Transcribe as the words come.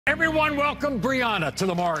Everyone welcome Briana to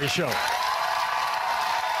the Maury Show.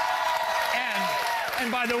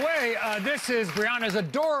 And by the way, this is Briana's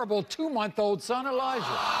adorable 2-month-old son, Elijah.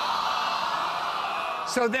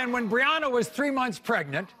 So then when Briana was 3 months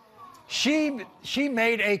pregnant, she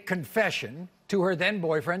made a confession to her then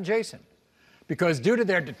boyfriend, Jason. Because due to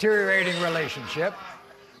their deteriorating relationship,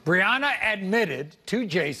 Briana admitted to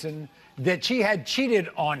Jason that she had cheated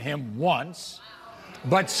on him once,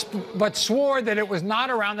 but swore that it was not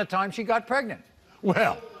around the time she got pregnant.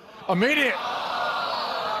 Well, immediately,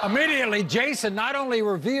 Jason not only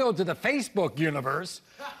revealed to the Facebook universe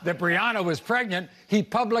that Briana was pregnant, he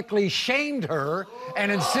publicly shamed her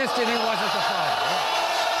and insisted he wasn't the father.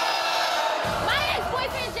 My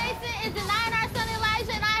ex-boyfriend Jason is denying our son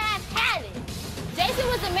Elijah, and I have had it. Jason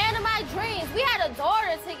was the man of my dreams. We had a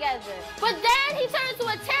daughter together. But then he turned into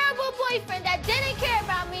a terrible boyfriend that didn't care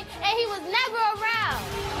about me, and he was never around.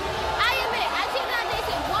 I admit, I cheated on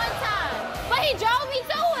Jason one time, but he drove me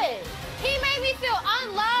to it. He made me feel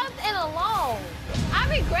unloved and alone. I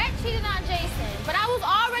regret cheating on Jason, but I was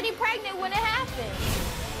already pregnant when it happened.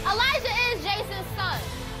 Elijah is Jason's son.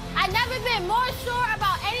 I've never been more sure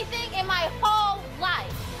about anything in my whole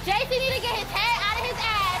life. Jason need to get his head out of his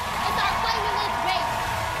ass and start claiming this baby.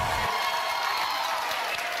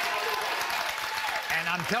 And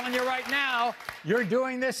I'm telling you right now, you're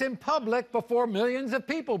doing this in public before millions of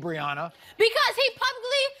people, Briana. Because he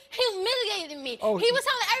publicly humiliated me. Oh, he was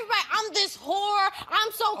telling everybody, I'm this whore,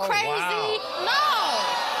 I'm so crazy. Wow. No.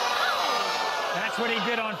 That's what he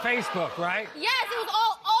did on Facebook, right? Yes, it was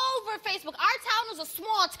all over Facebook. Our town was a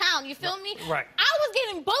small town, you feel me? Right. I was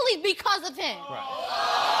getting bullied because of him. Right.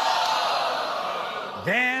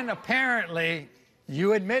 Then, apparently,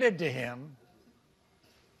 you admitted to him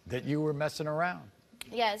that you were messing around.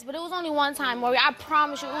 Yes, but it was only one time, Maury. I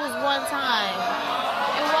promise you, it was one time.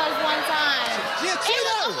 It was one time. It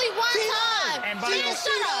was only one time. And by the way,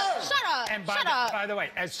 Shut up. And Shut up. by the way,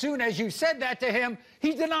 as soon as you said that to him,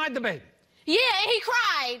 he denied the baby. Yeah, and he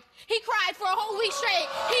cried. He cried for a whole week straight.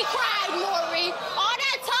 He cried, Maury. All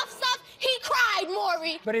that tough stuff, he cried,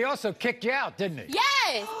 Maury. But he also kicked you out, didn't he?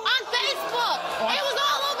 Yes, on Facebook. It was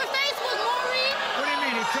all over Facebook, Maury. What do you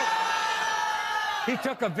mean? He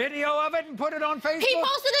took a video of it and put it on Facebook? He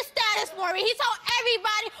posted a status, Maury. He told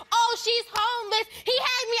everybody, oh, she's homeless. He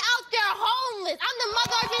had me out there homeless. I'm the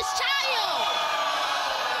mother of his child.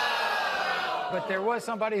 But there was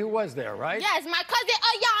somebody who was there, right? Yes, my cousin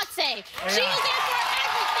Ayante. She was there for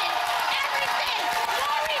everything. Everything.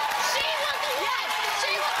 Maury, she was the one.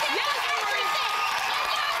 She was there for everything.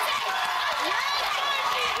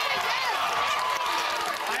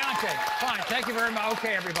 Ayante, fine. Thank you very much.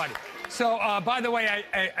 Okay, everybody. So, by the way,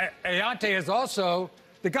 Ayante is also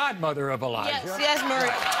the godmother of Elijah. Yes,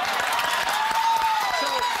 Maury. So,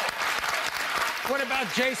 what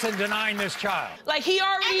about Jason denying this child? Like, he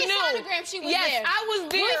already knew. Sonogram, she was there. Yes, I was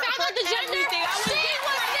there. When we found out the gender, everything. I was she there.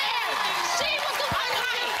 was there. She was the one who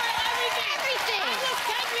did everything. I was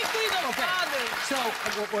technically the father. So,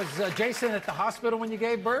 was Jason at the hospital when you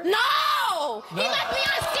gave birth? No! He left me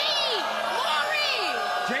on scene! Maury!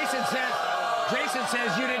 Jason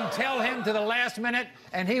says you didn't tell him to the last minute,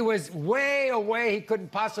 and he was way away. He couldn't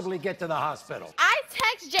possibly get to the hospital. I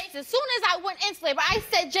text Jason as soon as I went into labor. I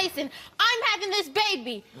said, Jason, I'm having this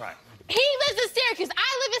baby. Right. He lives in Syracuse.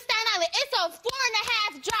 I live in Staten Island. It's a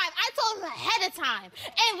 4.5 drive. I told him ahead of time.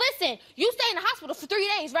 And listen, you stay in the hospital for 3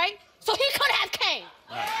 days, right? So he could have came.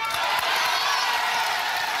 Right.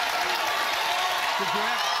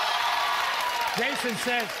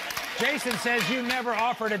 Jason says you never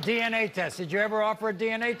offered a DNA test. Did you ever offer a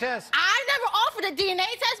DNA test? I never offered a DNA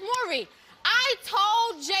test, Maury. I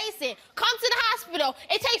told Jason, come to the hospital.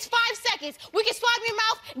 It takes 5 seconds. We can swab your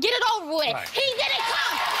mouth, get it over with. Right. He didn't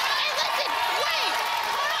come. And listen, wait.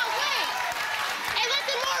 Hold on, wait. And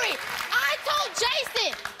listen, Maury, I told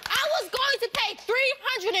Jason I was going to pay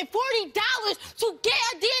 $340 to get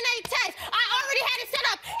a DNA test. I already had it set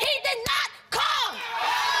up. He did not come.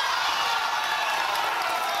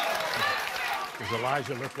 Does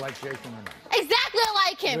Elijah look like Jason or not? Exactly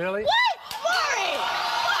like him. Really? What? Maury!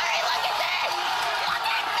 Maury, look at this! Look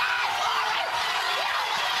at that, Maury!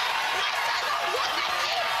 My son don't look at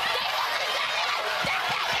me! They look exactly like that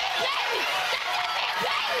baby! That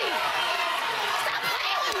baby! Stop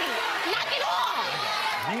playing with me! Knock it off!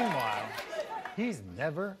 Meanwhile, he's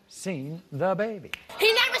never seen the baby.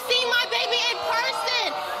 He never seen my baby in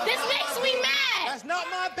person! This makes me mad! That's not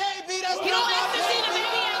my baby! That's You not don't my have to see the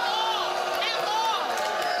baby at all!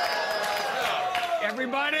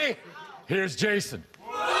 Everybody, here's Jason.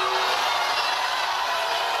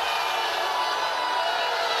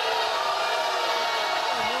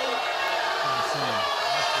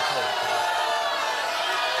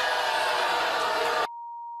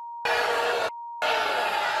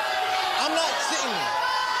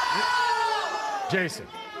 Jason,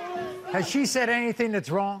 has she said anything that's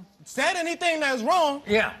wrong? Said anything that's wrong?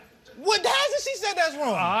 Yeah. What hasn't she said that's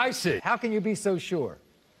wrong? I see. How can you be so sure?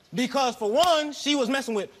 Because for one, she was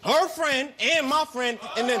messing with her friend and my friend,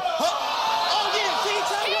 and then her. Oh yeah, She's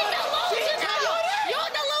delusional.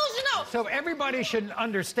 You're delusional. So everybody should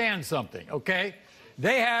understand something, okay?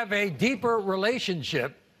 They have a deeper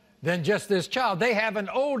relationship than just this child. They have an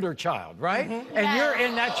older child, right? Mm-hmm. And you're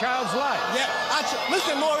in that child's life. Yeah,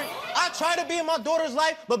 listen, Maury, I try to be in my daughter's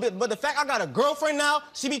life, but the fact I got a girlfriend now,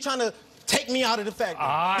 she be trying to take me out of the fact.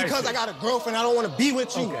 Because I got a girlfriend, I don't want to be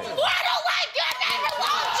with you. Okay. Well, I don't like you. I never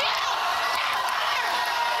loved you.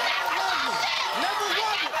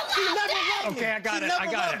 She never loved me. Okay, I got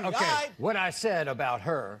it. Okay. Right. What I said about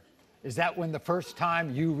her, is that when the first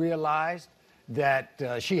time you realized that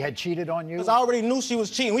she had cheated on you? Because I already knew she was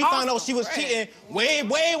cheating. We found out she was cheating way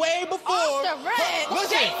before. Off the rip.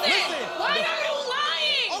 Listen. Why are you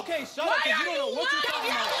lying? Okay, shut up, 'cause you don't know what you're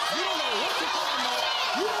talking about. You don't know what you're talking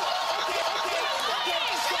about. You don't.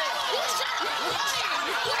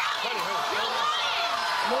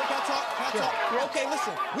 Maury, can I talk? Yeah. Okay,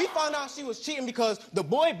 listen. We found out she was cheating because the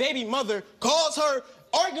boy baby mother calls her,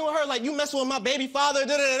 arguing with her like, you messing with my baby father,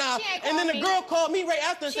 da-da-da-da. And then the girl called me right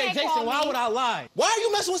after and said, Jason, why would I lie? Why are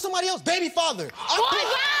you messing with somebody else's baby father? Boy,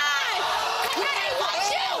 lie! I ain't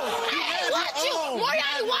want you! Maury,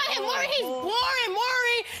 I ain't want him. Maury, he's boring.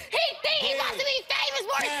 Maury, he think he about to be famous.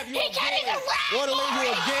 Maury, he can't even rap. What a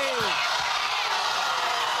lady again.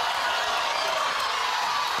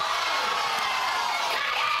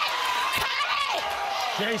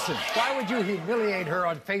 Jason, why would you humiliate her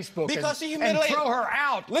on Facebook Because she and humiliated. throw her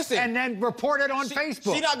out and then report it on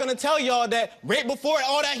Facebook? She's not gonna tell y'all that right before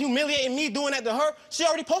all that humiliating me doing that to her, she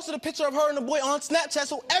already posted a picture of her and the boy on Snapchat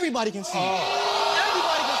so everybody can see.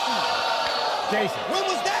 Everybody can see. Jason. When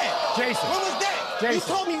was that? Jason. When was that? Jason.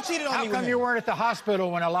 You told me you cheated on me. How with come him. you weren't at the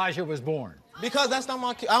hospital when Elijah was born? Because that's not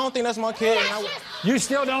my kid. I don't think that's my kid. And You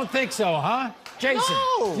still don't think so, huh? Jason,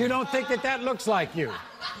 No. you don't think that that looks like you?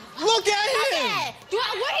 Look at him. Yeah.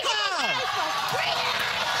 Where he get his eyes from? Bring it out.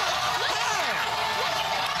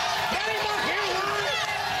 That ain't my hairline.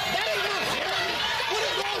 That ain't my hairline. What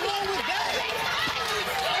is going on with that?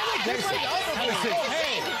 Jason,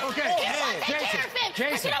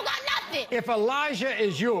 Jason, You don't got nothing. if Elijah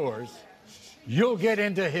is yours, you'll get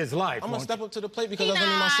into his life. I'm gonna won't step you? up to the plate because He that's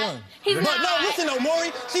only my not. son. He's But not. no, listen though,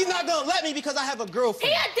 Maury, she's not gonna let me because I have a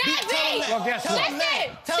girlfriend. He a deadbeat. Tell him that. Well, guess Tell what? him that.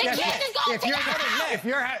 Tell The him kids that. is going If to you're the the- house. if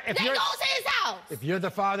They you're- goes to his house. If you're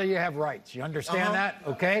the father, you have rights. You understand that?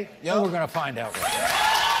 Okay? Yep. And we're gonna find out.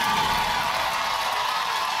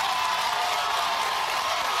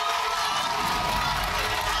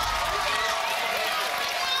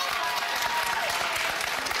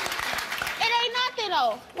 It ain't nothing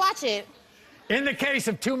though. Watch it. In the case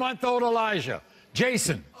of 2-month-old Elijah,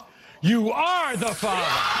 Jason, you are the father.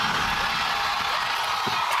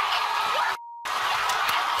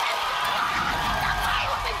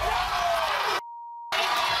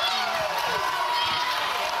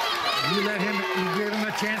 You give him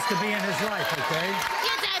a chance to be in his life, okay?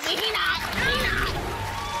 You're deadbeat. He not.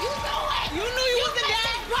 You know it. You knew you was the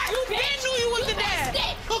dad. You been knew you was the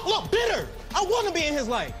dad. Look, bitter. I want to be in his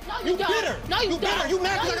life. No, you don't. bitter. No, you bitter. don't. You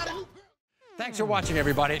mad No, because you I got don't. Thanks for watching,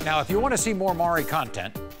 everybody. Now, if you want to see more Maury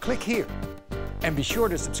content, click here. And be sure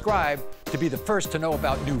to subscribe to be the first to know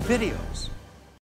about new videos.